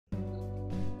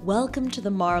Welcome to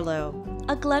the Marlowe,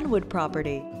 a Glenwood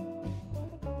property.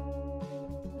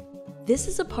 This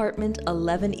is apartment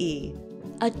 11E,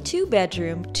 a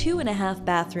 2-bedroom,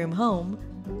 2.5-bathroom home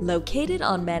located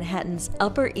on Manhattan's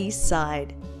Upper East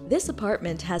Side. This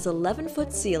apartment has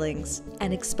 11-foot ceilings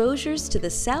and exposures to the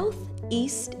south,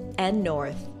 east, and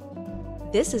north.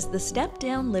 This is the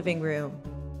step-down living room.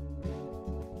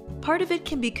 Part of it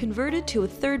can be converted to a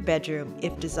 3rd bedroom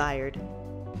if desired.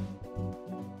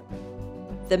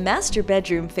 The master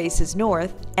bedroom faces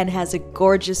north and has a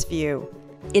gorgeous view.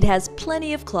 It has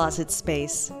plenty of closet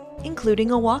space,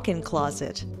 including a walk-in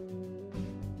closet.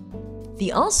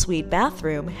 The ensuite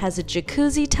bathroom has a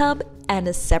jacuzzi tub and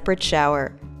a separate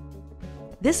shower.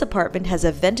 This apartment has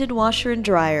a vented washer and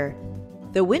dryer.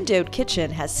 The windowed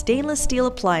kitchen has stainless steel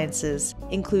appliances,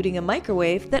 including a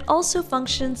microwave that also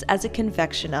functions as a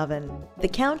convection oven. The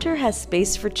counter has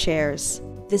space for chairs.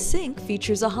 The sink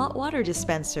features a hot water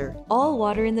dispenser. All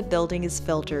water in the building is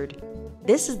filtered.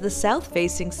 This is the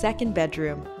south-facing 2nd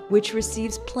bedroom, which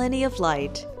receives plenty of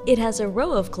light. It has a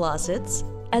row of closets,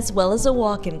 as well as a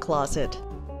walk-in closet.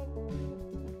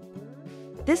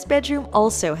 This bedroom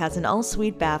also has an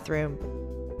ensuite bathroom.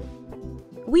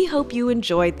 We hope you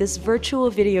enjoyed this virtual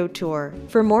video tour.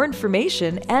 For more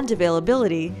information and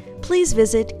availability, please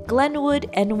visit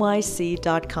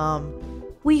glenwoodnyc.com.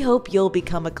 We hope you'll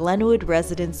become a Glenwood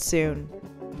resident soon.